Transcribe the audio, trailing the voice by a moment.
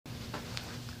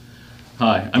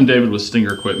Hi, I'm David with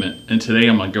Stinger Equipment, and today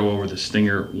I'm going to go over the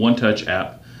Stinger OneTouch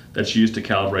app that's used to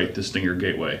calibrate the Stinger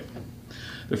Gateway.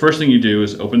 The first thing you do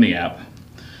is open the app,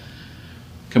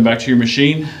 come back to your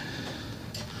machine,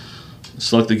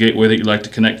 select the gateway that you'd like to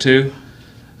connect to,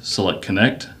 select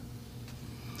Connect.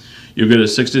 You'll get a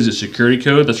 6-digit security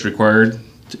code that's required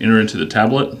to enter into the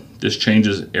tablet. This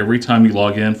changes every time you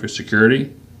log in for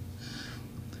security.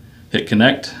 Hit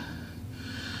Connect.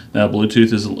 Now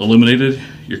Bluetooth is eliminated,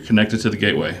 you're connected to the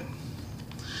gateway.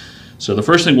 So the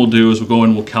first thing we'll do is we'll go in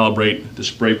and we'll calibrate the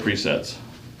spray presets.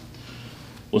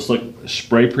 We'll select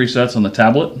spray presets on the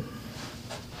tablet.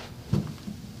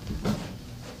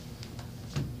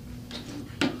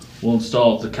 We'll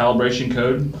install the calibration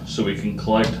code so we can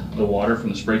collect the water from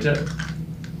the spray tip.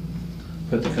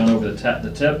 Put the cone over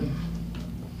the tip,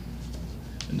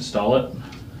 install it,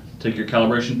 take your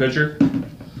calibration picture,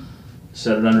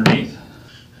 set it underneath.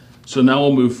 So now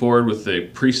we'll move forward with the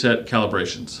preset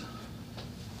calibrations.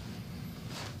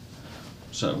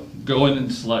 So go in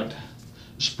and select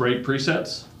spray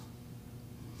presets.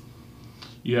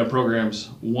 You have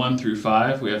programs 1 through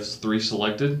 5. We have 3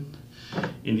 selected.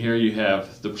 In here you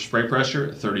have the spray pressure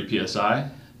at 30 psi,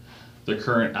 the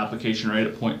current application rate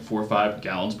at 0.45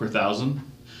 gallons per thousand.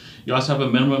 You also have a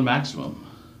minimum and maximum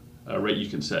rate you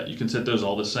can set. You can set those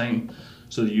all the same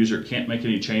so the user can't make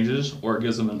any changes, or it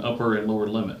gives them an upper and lower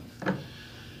limit.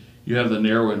 You have the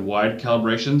narrow and wide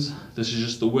calibrations. This is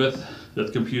just the width that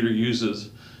the computer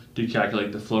uses to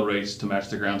calculate the flow rates to match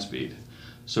the ground speed.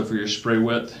 So for your spray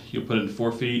width, you'll put in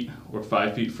 4 feet or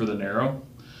 5 feet for the narrow.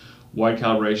 Wide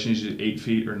calibrations, you do 8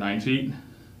 feet or 9 feet.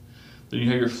 Then you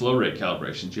have your flow rate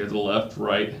calibrations. You have the left,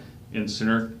 right, and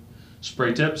center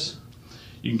spray tips.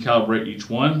 You can calibrate each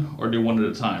one or do one at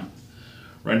a time.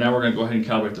 Right now we're going to go ahead and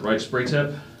calibrate the right spray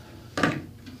tip.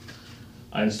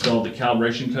 I installed the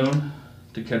calibration cone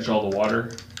to catch all the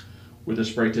water with the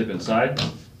spray tip inside.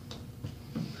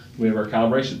 We have our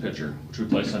calibration picture, which we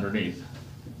place underneath.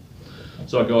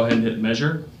 So I'll go ahead and hit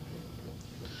measure.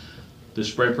 The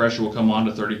spray pressure will come on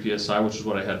to 30 psi, which is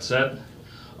what I had set.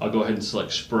 I'll go ahead and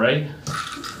select spray.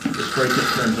 The spray tip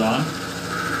turns on.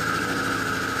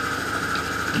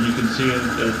 And you can see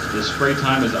that the spray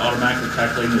time is automatically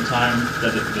calculating the time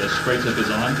that the spray tip is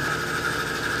on.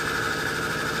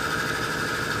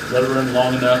 Let it run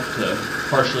long enough to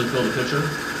partially fill the pitcher.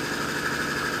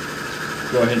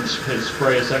 Go ahead and hit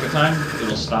spray a second time,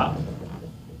 it'll stop.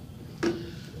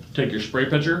 Take your spray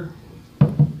pitcher,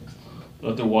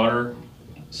 let the water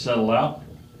settle out.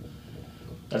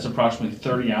 That's approximately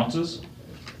 30 ounces.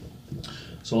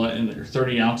 So let in your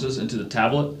 30 ounces into the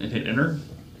tablet and hit enter.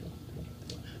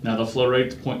 Now the flow rate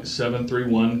is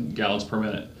 0.731 gallons per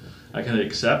minute. I can hit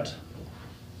accept,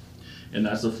 and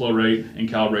that's the flow rate and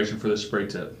calibration for the spray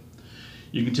tip.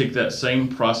 You can take that same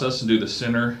process and do the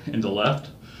center and the left,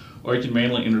 or you can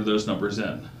manually enter those numbers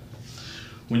in.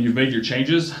 When you've made your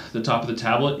changes, the top of the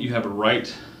tablet, you have a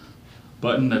right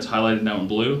button that's highlighted now in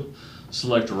blue.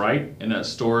 Select right, and that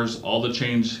stores all the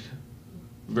change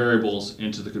variables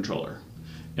into the controller.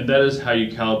 And that is how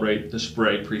you calibrate the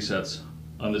spray presets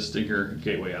on the Stinger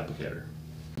Gateway Applicator.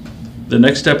 The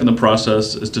next step in the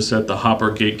process is to set the hopper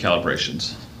gate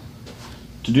calibrations.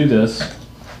 To do this,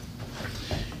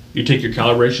 you take your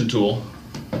calibration tool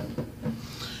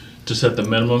to set the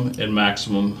minimum and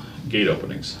maximum gate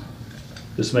openings.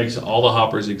 This makes all the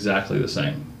hoppers exactly the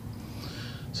same.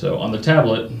 So on the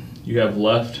tablet, you have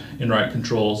left and right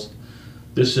controls.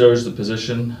 This shows the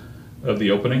position of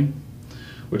the opening,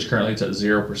 which currently is at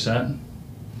 0%.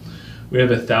 We have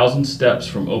 1,000 steps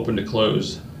from open to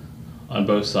close on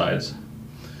both sides.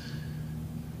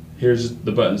 Here's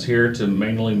the buttons here to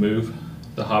manually move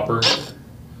the hopper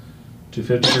to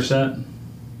 50%,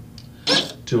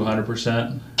 to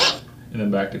 100%, and then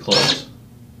back to close.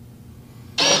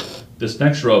 This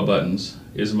next row of buttons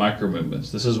is micro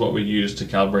movements. This is what we use to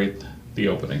calibrate the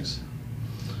openings.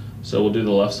 So we'll do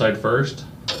the left side first.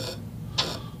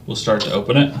 We'll start to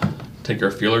open it. Take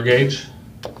our feeler gauge,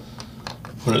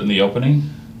 put it in the opening,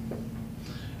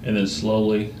 and then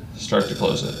slowly start to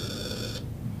close it.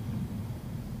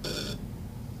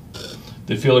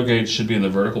 The feeler gauge should be in the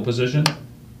vertical position.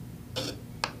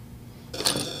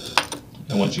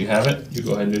 And once you have it, you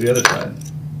go ahead and do the other side.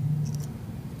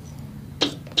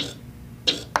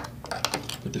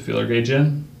 Put the feeler gauge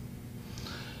in,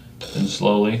 and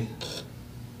slowly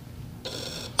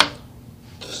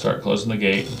start closing the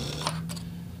gate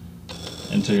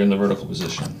until you're in the vertical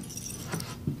position.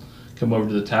 Come over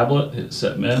to the tablet, hit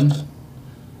set min,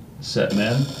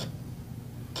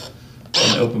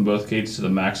 and open both gates to the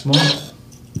maximum.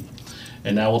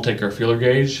 And now we'll take our feeler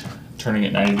gauge, turning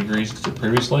it 90 degrees to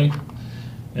previously,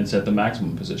 and set the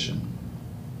maximum position.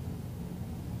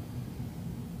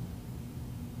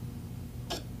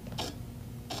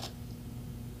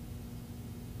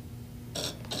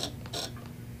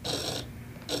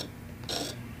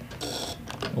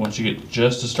 once you get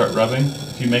just to start rubbing.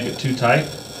 If you make it too tight,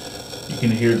 you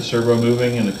can hear the servo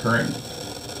moving and the current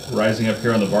rising up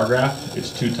here on the bar graph. It's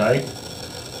too tight.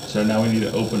 So now we need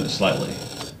to open it slightly.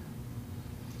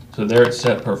 So there it's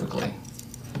set perfectly.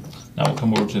 Now we'll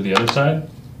come over to the other side.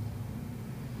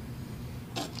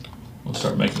 We'll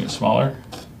start making it smaller.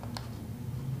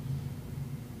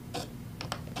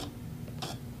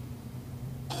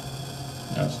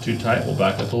 Now it's too tight, we'll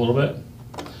back up a little bit.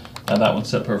 Now that one's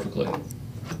set perfectly.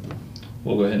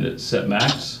 We'll go ahead and hit set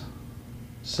max,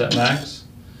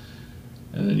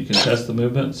 and then you can test the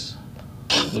movements.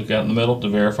 Look out in the middle to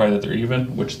verify that they're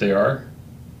even, which they are.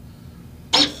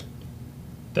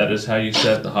 That is how you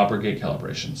set the hopper gate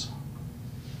calibrations.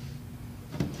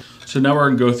 So now we're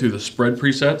going to go through the spread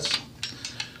presets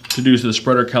to do the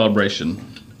spreader calibration.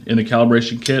 In the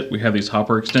calibration kit, we have these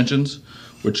hopper extensions,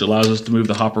 which allows us to move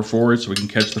the hopper forward so we can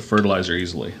catch the fertilizer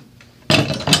easily.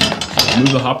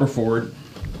 Move the hopper forward,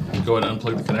 go ahead and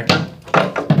unplug the connector,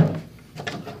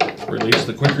 release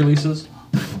the quick releases,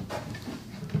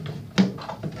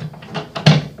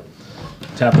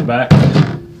 tap the back,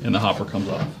 and the hopper comes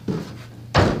off.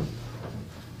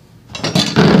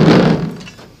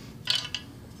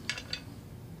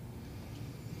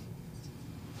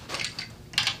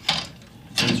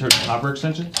 Insert the hopper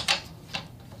extensions.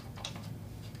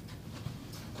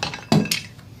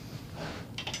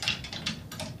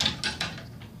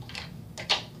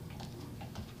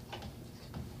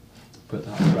 Put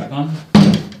the hopper back on.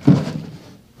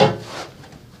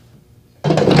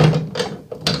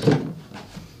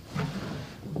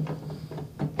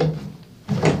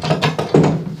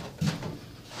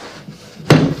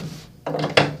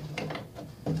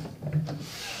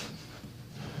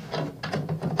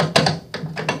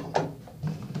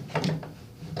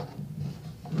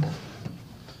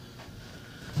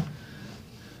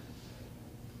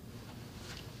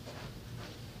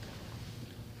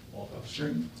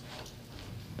 String.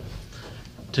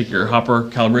 Take your hopper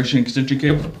calibration extension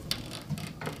cable,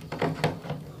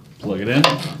 plug it in,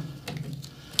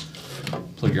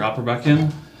 plug your hopper back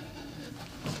in,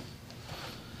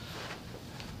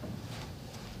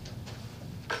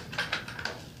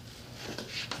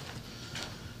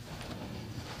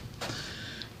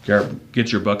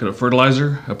 get your bucket of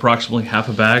fertilizer, approximately half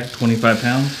a bag, 25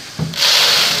 pounds.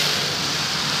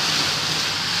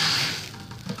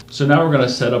 So now we're going to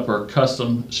set up our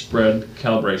custom spread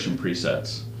calibration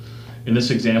presets. In this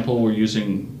example, we're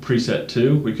using preset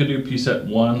 2. We could do preset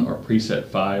 1 or preset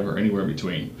 5 or anywhere in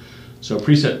between. So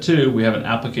preset 2, we have an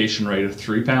application rate of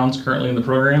 3 pounds currently in the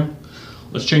program.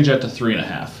 Let's change that to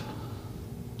 3.5.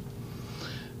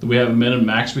 Then we have a min and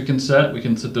max we can set. We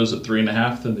can set those at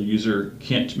 3.5. Then the user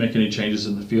can't make any changes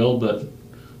in the field, but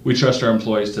we trust our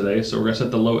employees today. So we're going to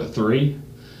set the low at 3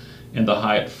 and the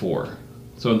high at 4.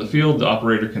 So in the field, the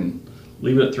operator can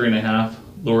leave it at 3.5,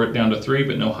 lower it down to 3,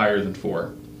 but no higher than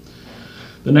 4.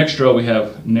 The next row we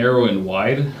have narrow and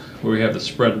wide, where we have the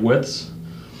spread widths.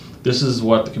 This is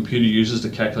what the computer uses to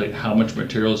calculate how much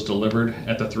material is delivered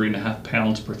at the 3.5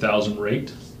 pounds per thousand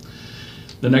rate.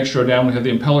 The next row down we have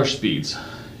the impeller speeds.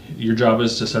 Your job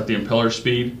is to set the impeller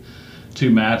speed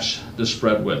to match the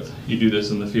spread width. You do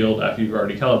this in the field after you've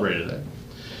already calibrated it.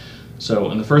 So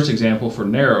in the first example for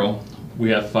narrow, we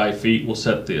have 5 feet. We'll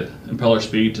set the impeller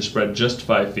speed to spread just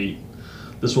 5 feet.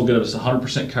 This will give us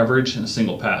 100% coverage in a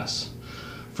single pass.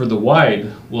 For the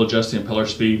wide, we'll adjust the impeller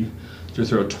speed to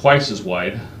throw twice as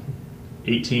wide,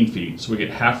 18 feet. So we get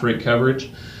half rate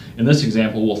coverage. In this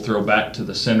example, we'll throw back to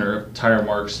the center of tire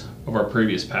marks of our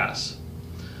previous pass.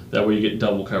 That way you get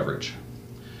double coverage.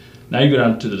 Now you go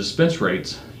down to the dispense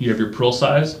rates. You have your prill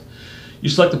size. You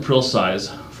select the prill size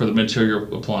for the material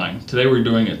you're applying. Today we're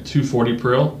doing a 240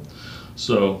 prill.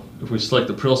 So if we select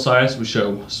the prill size, we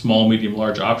show small, medium,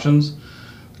 large options.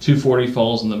 240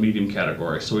 falls in the medium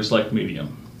category, so we select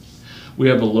medium. We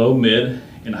have a low, mid,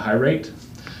 and a high rate.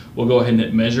 We'll go ahead and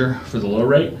hit measure for the low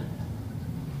rate.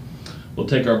 We'll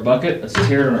take our bucket, let's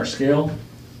tear it on our scale,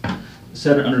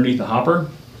 set it underneath the hopper.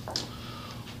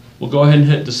 We'll go ahead and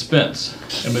hit dispense,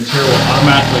 and material will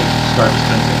automatically start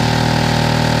dispensing.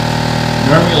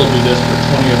 Normally you'll do this for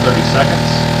 20 or 30 seconds.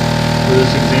 For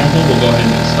this example, we'll go ahead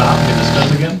and hit stop, hit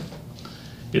dispense again.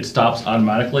 It stops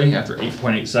automatically after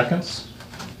 8.8 seconds.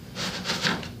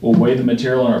 We'll weigh the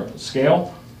material on our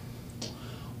scale.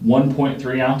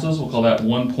 1.3 ounces, we'll call that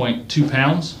 1.2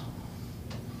 pounds.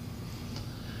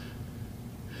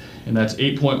 And that's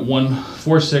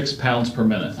 8.146 pounds per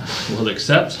minute. We'll hit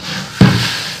accept.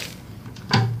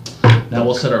 Now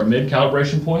we'll set our mid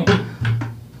calibration point,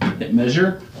 hit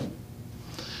measure,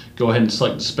 go ahead and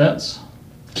select dispense.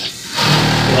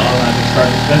 It'll automatically start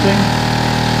dispensing.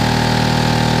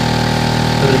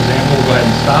 For the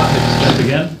stop, hit dispense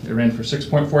again. It ran for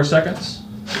 6.4 seconds.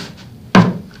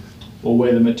 We'll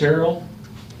weigh the material,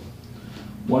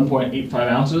 1.85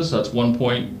 ounces, so that's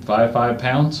 1.55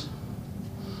 pounds.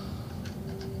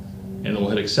 And then we'll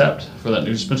hit accept for that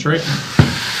new dispense rate.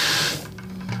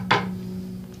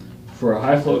 For a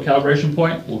high flow calibration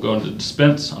point, we'll go into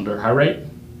dispense under high rate,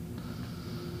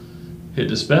 hit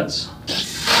dispense.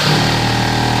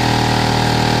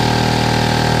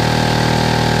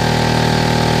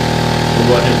 We'll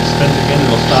go ahead and dispense again,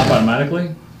 it'll stop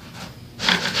automatically.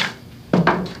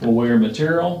 We'll weigh our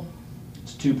material.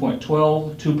 It's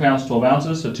 2.12, 2 pounds, 12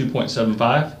 ounces, so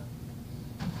 2.75.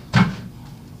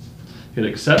 Hit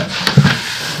accept.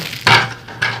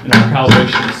 And our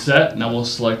calibration is set. Now we'll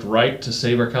select right to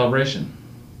save our calibration.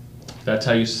 That's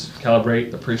how you calibrate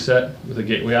the preset with a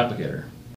Gateway Applicator.